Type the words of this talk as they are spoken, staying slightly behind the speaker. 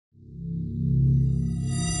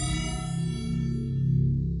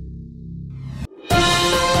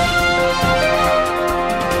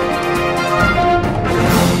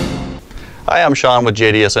Hi, I'm Sean with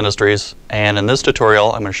JDS Industries, and in this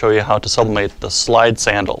tutorial I'm going to show you how to sublimate the slide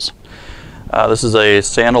sandals. This is a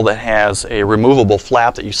sandal that has a removable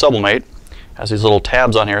flap that you sublimate. It has these little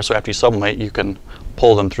tabs on here, so after you sublimate you can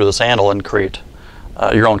pull them through the sandal and create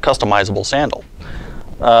your own customizable sandal.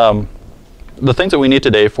 The things that we need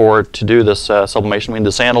today to do this sublimation, we need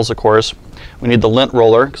the sandals, of course. We need the lint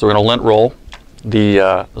roller, because we're going to lint roll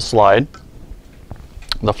the slide,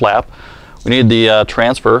 the flap. We need the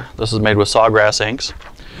transfer. This is made with sawgrass inks.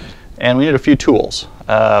 And we need a few tools.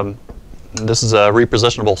 This is a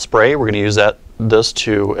repositionable spray. We're going to use this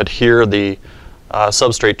to adhere the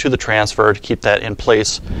substrate to the transfer to keep that in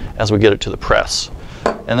place as we get it to the press.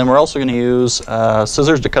 And then we're also going to use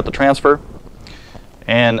scissors to cut the transfer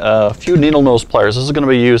and a few needle nose pliers. This is going to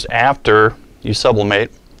be used after you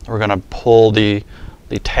sublimate. We're going to pull the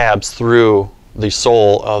tabs through the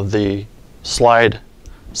sole of the slide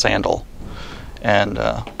sandal, and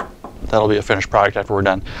that'll be a finished product after we're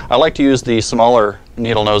done. I like to use the smaller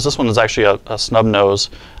needle nose. This one is actually a snub nose.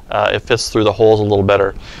 It fits through the holes a little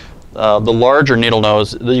better. The larger needle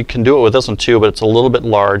nose, you can do it with this one too, but it's a little bit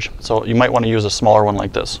large, so you might want to use a smaller one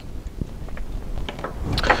like this.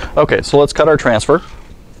 Okay, so let's cut our transfer.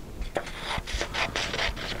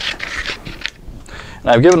 And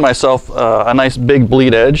I've given myself a nice big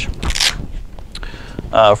bleed edge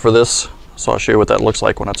for this, so I'll show you what that looks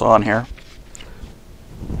like when it's on here.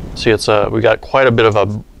 See, we got quite a bit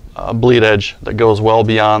of a bleed edge that goes well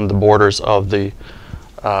beyond the borders of the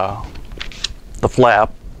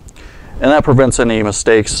flap, and that prevents any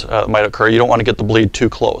mistakes that might occur. You don't want to get the bleed too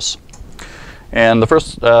close. And the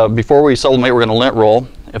first, before we sublimate, we're going to lint roll.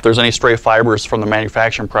 If there's any stray fibers from the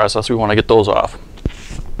manufacturing process, we want to get those off.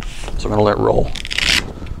 So we're going to lint roll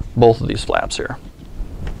both of these flaps here.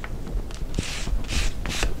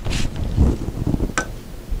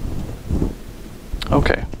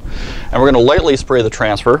 Okay, and we're going to lightly spray the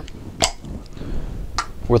transfer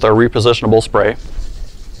with our repositionable spray.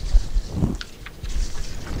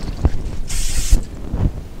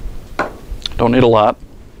 Don't need a lot.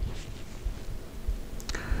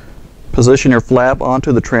 Position your flap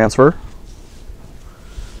onto the transfer,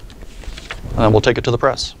 and then we'll take it to the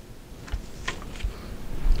press.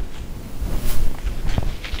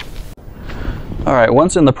 Alright,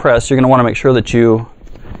 once in the press, you're going to want to make sure that you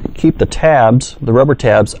keep the tabs, the rubber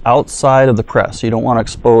tabs, outside of the press. You don't want to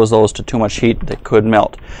expose those to too much heat that could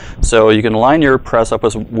melt. So you can line your press up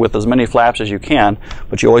with as many flaps as you can,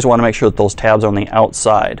 but you always want to make sure that those tabs are on the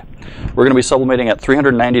outside. We're going to be sublimating at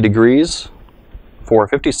 390 degrees for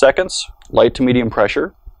 50 seconds, light to medium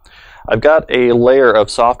pressure. I've got a layer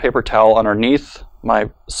of soft paper towel underneath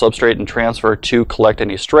my substrate and transfer to collect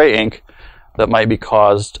any stray ink that might be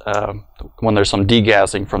caused when there's some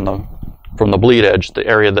degassing from the bleed edge, the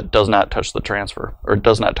area that does not touch the transfer, or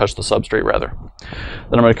does not touch the substrate rather.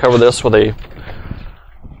 Then I'm going to cover this with a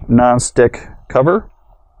non-stick cover,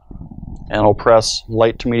 and I'll press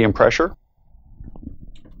light to medium pressure.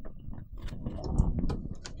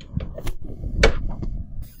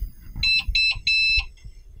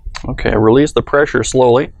 Okay, release the pressure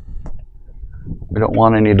slowly. We don't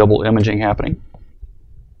want any double imaging happening.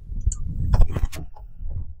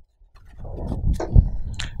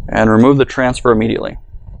 And remove the transfer immediately.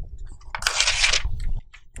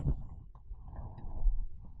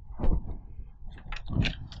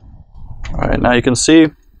 Alright, now you can see,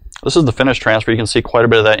 this is the finished transfer. You can see quite a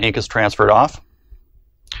bit of that ink is transferred off.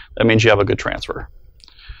 That means you have a good transfer.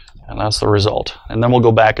 And that's the result. And then we'll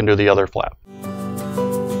go back and do the other flap.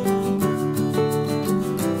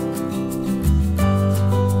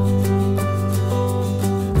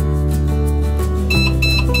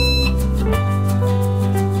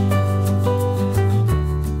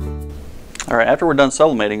 Alright, after we're done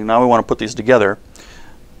sublimating, now we want to put these together.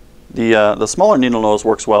 The smaller needle nose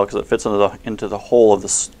works well because it fits into the hole of the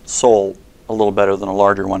sole a little better than a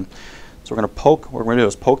larger one. So we're going to poke, what we're going to do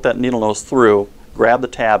is poke that needle nose through, grab the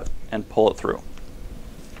tab, and pull it through.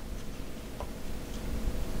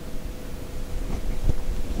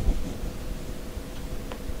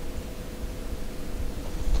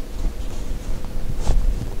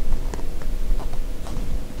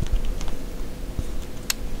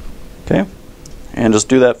 Okay. And just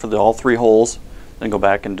do that for all three holes, then go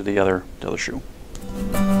back into the other shoe.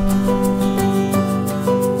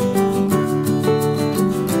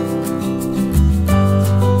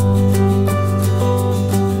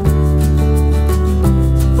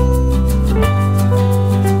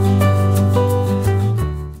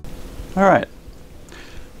 Alright,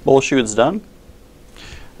 both shoes done.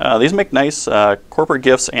 These make nice corporate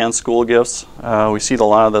gifts and school gifts. We see a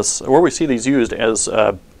lot of this, where we see these used as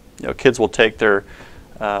kids will take their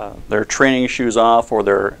their training shoes off or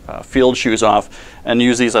their field shoes off, and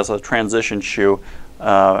use these as a transition shoe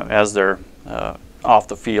as they're off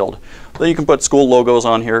the field. Then you can put school logos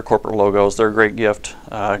on here, corporate logos. They're a great gift,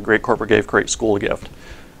 great corporate gift, great school gift.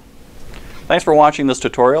 Thanks for watching this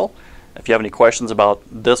tutorial. If you have any questions about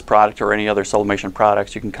this product or any other sublimation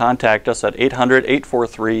products, you can contact us at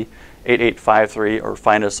 800-843-8853 or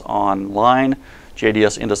find us online,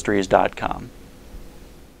 jdsindustries.com.